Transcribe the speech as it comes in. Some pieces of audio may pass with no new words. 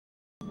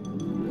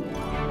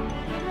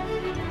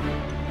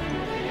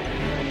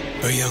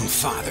A young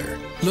father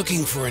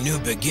looking for a new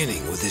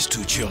beginning with his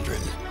two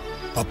children.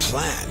 A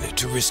plan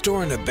to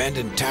restore an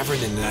abandoned tavern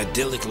in an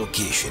idyllic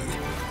location.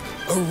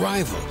 A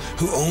rival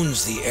who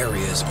owns the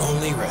area's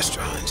only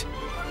restaurant.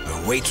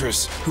 A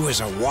waitress who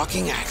is a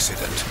walking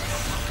accident.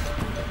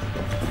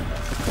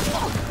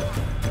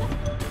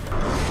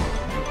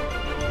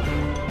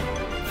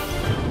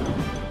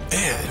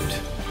 And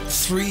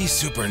 3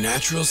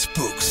 supernatural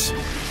spooks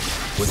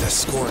with a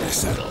score to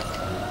settle.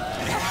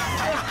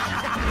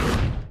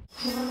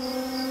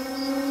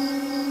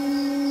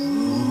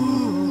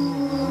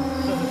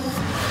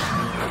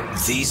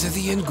 These are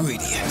the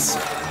ingredients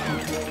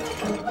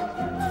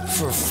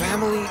for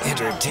family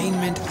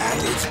entertainment at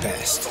its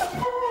best.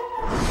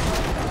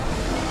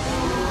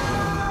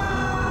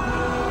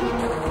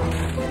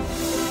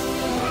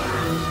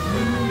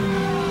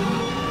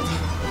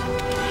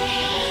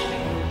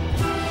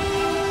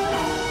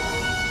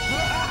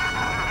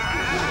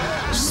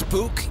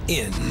 Spook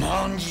in.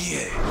 Mon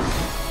Dieu.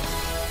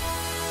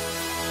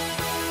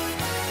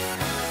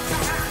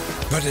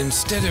 But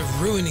instead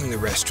of ruining the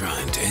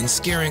restaurant and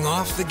scaring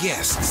off the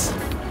guests,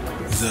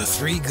 the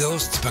 3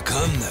 ghosts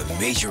become the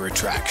major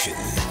attraction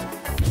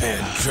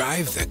and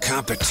drive the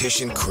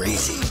competition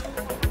crazy.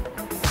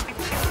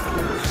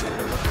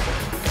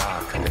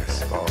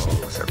 Darkness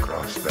falls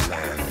across the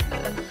land.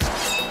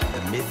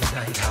 The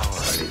midnight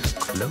hour is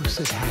close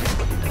at hand.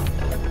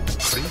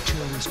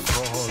 Creatures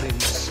crawl in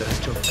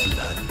search of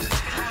blood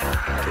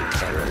to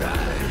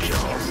terrorize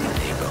your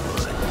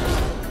neighborhood.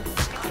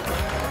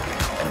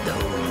 And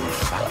though you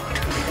fight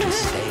to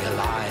stay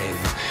alive,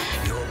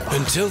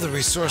 until the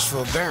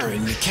resourceful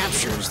Baron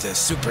captures the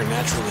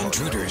supernatural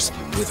intruders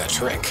with a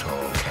trick.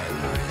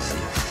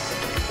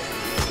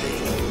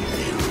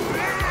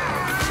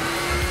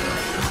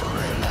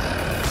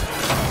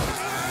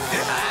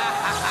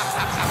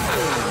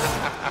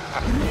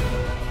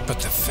 But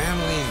the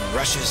family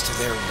rushes to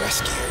their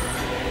rescue.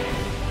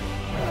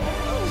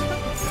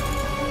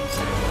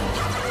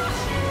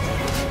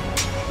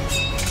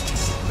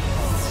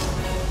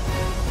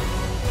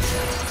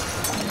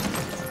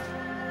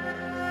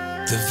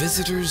 The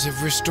visitors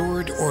have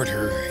restored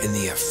order in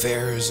the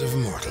affairs of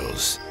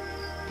mortals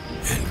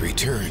and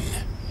return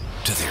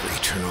to their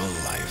eternal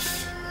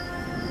life.